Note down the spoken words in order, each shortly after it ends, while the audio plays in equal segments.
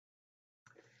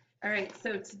All right,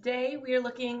 so today we are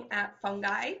looking at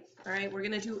fungi. All right, we're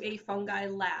going to do a fungi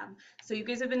lab. So you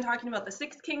guys have been talking about the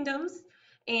 6 kingdoms,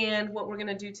 and what we're going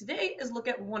to do today is look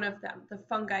at one of them, the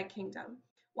fungi kingdom.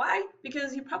 Why?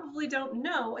 Because you probably don't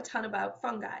know a ton about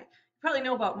fungi. You probably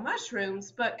know about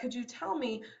mushrooms, but could you tell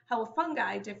me how a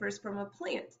fungi differs from a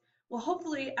plant? Well,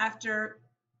 hopefully after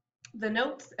the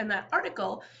notes and that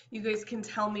article, you guys can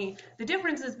tell me the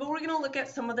differences, but we're going to look at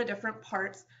some of the different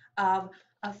parts of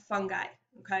a fungi,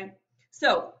 okay?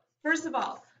 So first of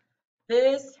all,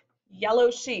 this yellow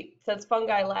sheet says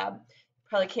Fungi Lab. You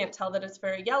probably can't tell that it's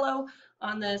very yellow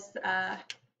on this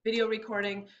video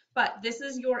recording, but this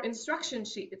is your instruction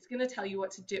sheet. It's going to tell you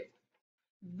what to do.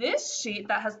 This sheet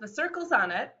that has the circles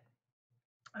on it,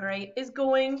 all right, is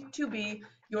going to be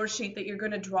your sheet that you're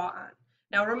going to draw on.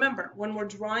 Now remember, when we're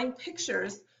drawing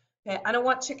pictures, okay, I don't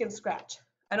want chicken scratch.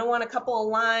 I don't want a couple of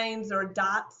lines or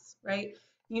dots, right?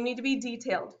 You need to be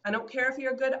detailed. I don't care if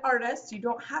you're a good artist. You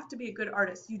don't have to be a good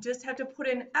artist. You just have to put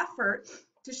in effort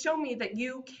to show me that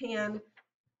you can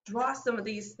draw some of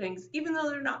these things, even though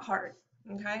they're not hard,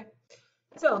 okay?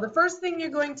 So the first thing you're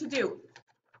going to do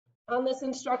on this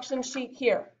instruction sheet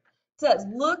here, it says,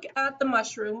 look at the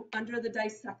mushroom under the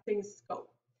dissecting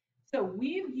scope. So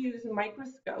we've used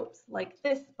microscopes like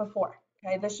this before,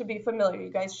 okay? This should be familiar. You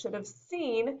guys should have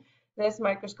seen this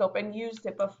microscope and used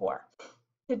it before.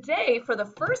 Today, for the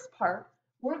first part,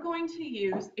 we're going to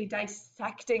use a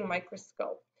dissecting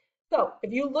microscope. So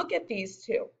if you look at these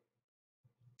two,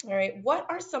 all right, what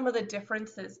are some of the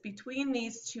differences between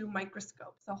these two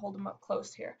microscopes? I'll hold them up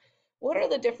close here. What are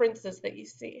the differences that you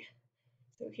see?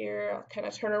 So here, I'll kind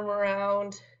of turn them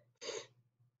around.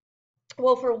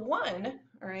 Well, for one,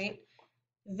 all right,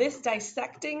 this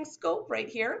dissecting scope right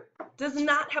here does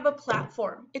not have a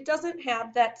platform. It doesn't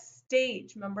have that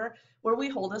stage, remember, where we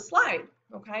hold a slide,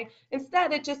 okay?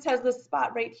 Instead, it just has this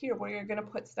spot right here where you're going to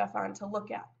put stuff on to look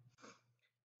at.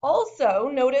 Also,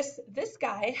 notice this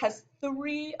guy has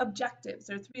 3 objectives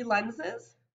or 3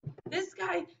 lenses. This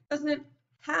guy doesn't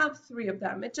have 3 of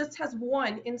them. It just has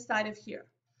 1 inside of here.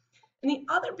 And the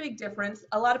other big difference,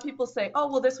 a lot of people say,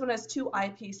 oh, well, this one has 2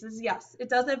 eyepieces. Yes, it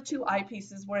does have 2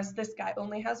 eyepieces, whereas this guy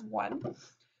only has 1.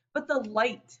 But the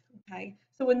light, okay?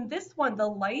 So in this one, the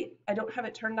light, I don't have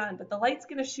it turned on, but the light's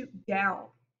going to shoot down.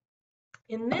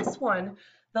 In this one,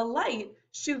 the light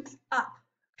shoots up,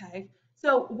 okay?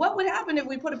 So what would happen if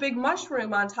we put a big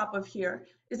mushroom on top of here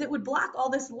is it would block all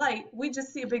this light. We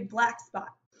just see a big black spot.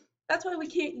 That's why we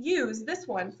can't use this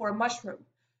one for a mushroom.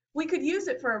 We could use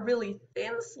it for a really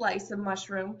thin slice of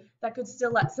mushroom that could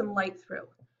still let some light through.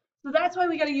 So that's why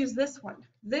we got to use this one.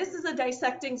 This is a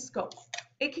dissecting scope.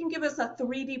 It can give us a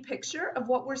 3D picture of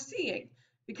what we're seeing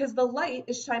because the light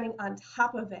is shining on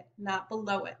top of it, not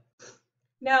below it.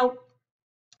 Now,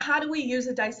 how do we use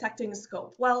a dissecting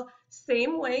scope? Well,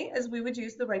 same way as we would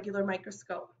use the regular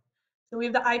microscope. So we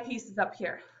have the eyepieces up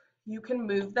here. You can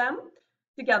move them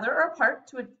together or apart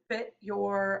to fit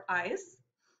your eyes.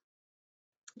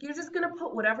 You're just going to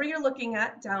put whatever you're looking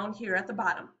at down here at the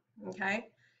bottom, okay?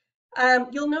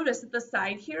 You'll notice at the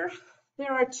side here,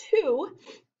 there are 2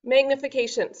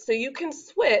 magnifications. So you can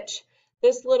switch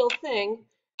this little thing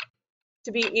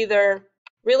to be either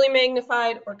really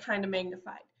magnified or kind of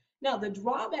magnified. Now, the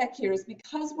drawback here is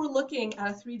because we're looking at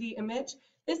a 3D image,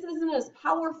 this isn't as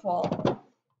powerful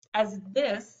as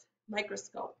this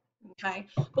microscope, okay?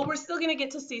 But we're still going to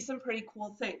get to see some pretty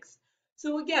cool things.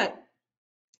 So again,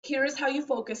 here is how you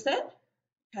focus it,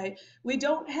 okay? We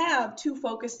don't have 2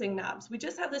 focusing knobs. We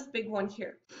just have this big one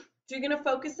here. So you're going to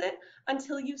focus it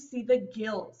until you see the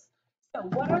gills. So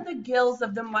what are the gills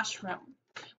of the mushroom?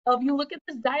 Well, if you look at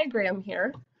this diagram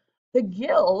here, the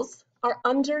gills are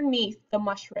underneath the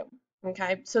mushroom,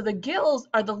 okay? So the gills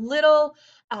are the little,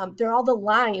 they're all the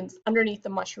lines underneath the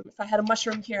mushroom. If I had a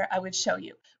mushroom here, I would show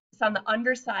you. It's on the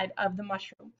underside of the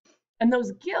mushroom. And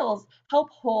those gills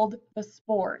help hold the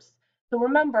spores. So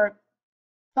remember,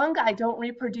 fungi don't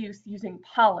reproduce using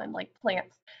pollen like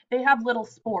plants. They have little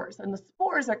spores, and the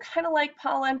spores are kind of like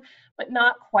pollen, but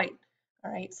not quite.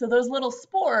 All right, so those little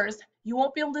spores, you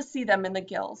won't be able to see them in the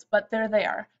gills, but they're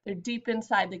there. They're deep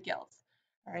inside the gills.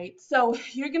 All right, so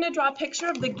you're going to draw a picture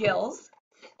of the gills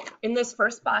in this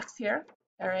first box here.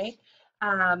 All right,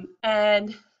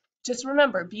 and just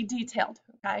remember, be detailed.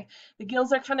 Okay, the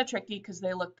gills are kind of tricky because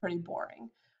they look pretty boring.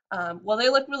 Well, they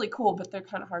look really cool, but they're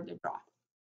kind of hard to draw.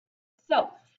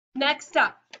 So next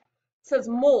up, it says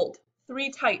mold, 3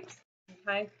 types,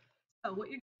 okay? So what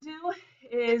you're going to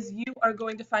do is you are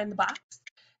going to find the box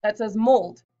that says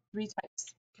mold, 3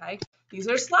 types, okay? These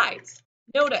are slides.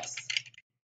 Notice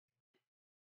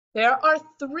there are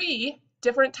 3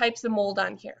 different types of mold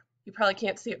on here. You probably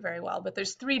can't see it very well, but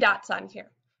there's 3 dots on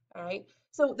here, all right?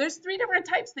 So there's 3 different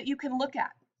types that you can look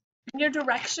at. In your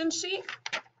direction sheet,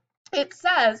 it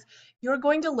says you're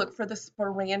going to look for the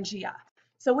sporangia.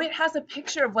 So it has a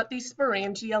picture of what these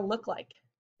sporangia look like.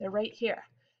 They're right here.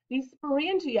 These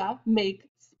sporangia make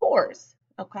spores,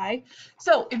 okay?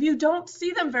 So if you don't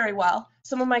see them very well,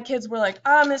 some of my kids were like,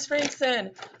 Miss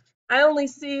Frankson, I only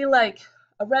see like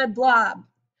a red blob.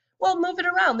 Well, move it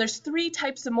around. There's 3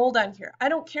 types of mold on here. I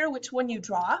don't care which one you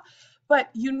draw, but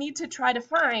you need to try to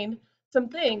find some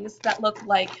things that look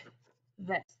like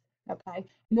this, okay?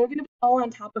 And they're going to be all on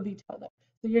top of each other.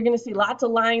 So you're going to see lots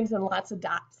of lines and lots of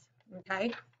dots,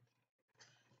 okay?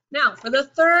 Now, for the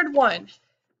third one,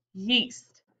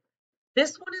 yeast.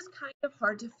 This one is kind of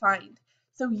hard to find.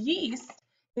 So yeast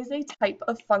is a type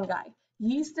of fungi.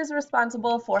 Yeast is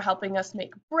responsible for helping us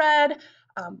make bread,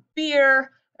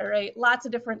 beer, all right, lots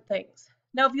of different things.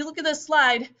 Now, if you look at this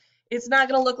slide, it's not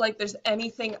going to look like there's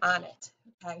anything on it,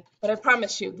 okay? But I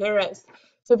promise you, there is.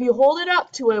 So if you hold it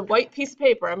up to a white piece of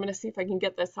paper, I'm going to see if I can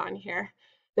get this on here.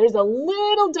 There's a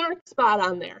little dark spot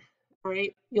on there, all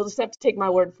right? You'll just have to take my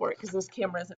word for it because this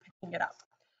camera isn't picking it up.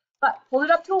 But hold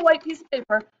it up to a white piece of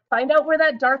paper, find out where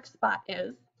that dark spot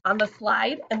is on the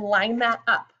slide and line that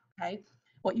up, okay?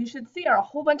 What you should see are a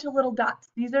whole bunch of little dots.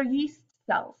 These are yeast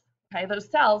cells, okay? Those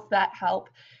cells that help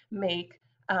make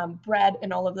bread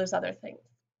and all of those other things.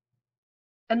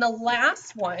 And the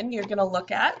last one you're going to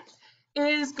look at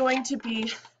is going to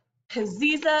be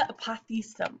Pizziza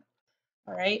apothecum,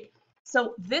 all right?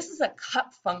 So this is a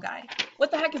cup fungi.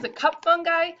 What the heck is a cup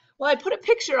fungi? Well, I put a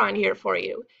picture on here for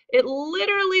you. It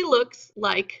literally looks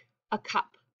like a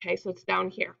cup, okay? So it's down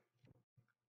here.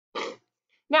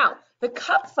 Now, the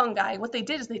cup fungi, what they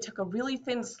did is they took a really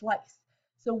thin slice.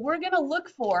 So we're going to look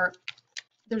for,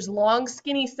 there's long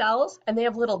skinny cells and they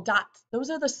have little dots. Those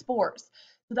are the spores.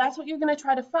 So that's what you're going to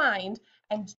try to find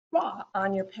and draw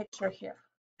on your picture here.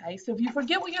 Okay, so if you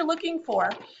forget what you're looking for,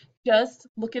 just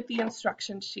look at the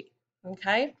instruction sheet.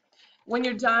 Okay, when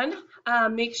you're done,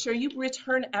 make sure you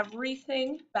return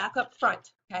everything back up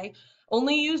front. Okay,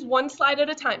 only use one slide at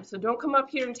a time. So don't come up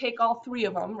here and take all 3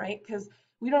 of them, right? Because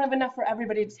we don't have enough for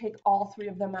everybody to take all 3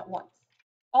 of them at once.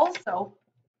 Also,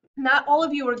 not all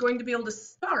of you are going to be able to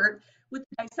start with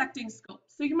the dissecting scope.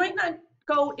 So you might not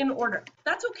go in order.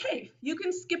 That's okay. You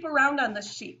can skip around on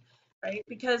this sheet, right?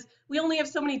 Because we only have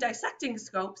so many dissecting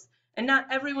scopes and not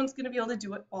everyone's going to be able to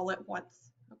do it all at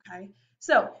once, okay?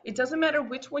 So it doesn't matter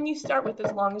which one you start with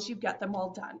as long as you get them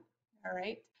all done, all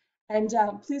right? And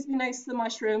please be nice to the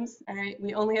mushrooms, all right?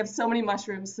 We only have so many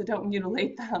mushrooms, so don't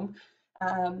mutilate them.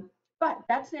 But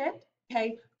that's it,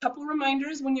 okay? Couple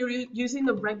reminders when you're using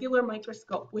the regular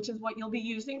microscope, which is what you'll be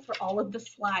using for all of the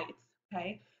slides,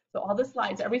 okay? So all the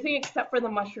slides, everything except for the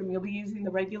mushroom, you'll be using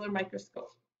the regular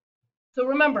microscope. So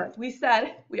remember, we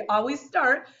said we always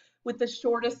start with the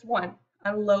shortest one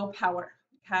on low power,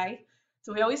 okay?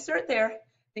 So we always start there.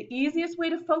 The easiest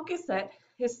way to focus it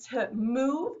is to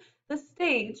move the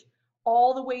stage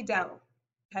all the way down,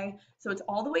 okay? So it's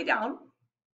all the way down.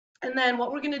 And then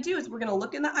what we're going to do is we're going to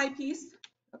look in the eyepiece,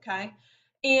 okay?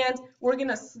 And we're going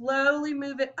to slowly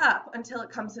move it up until it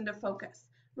comes into focus.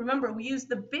 Remember, we use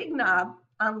the big knob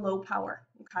on low power,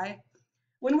 okay?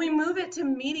 When we move it to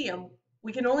medium,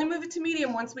 we can only move it to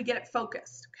medium once we get it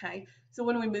focused, okay? So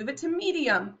when we move it to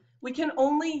medium, we can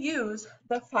only use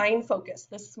the fine focus,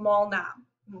 the small knob,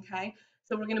 okay?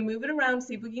 So we're going to move it around,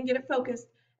 see if we can get it focused,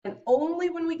 and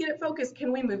only when we get it focused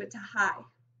can we move it to high.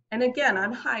 And again,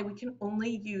 on high, we can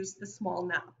only use the small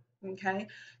knob, okay?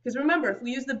 Because remember, if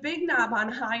we use the big knob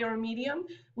on high or medium,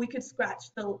 we could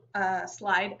scratch the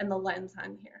slide and the lens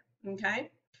on here, okay?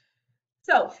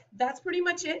 So that's pretty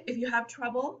much it. If you have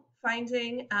trouble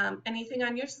finding anything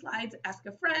on your slides, ask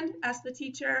a friend, ask the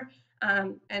teacher,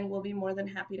 and we'll be more than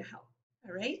happy to help.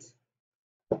 All right?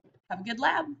 Have a good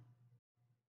lab.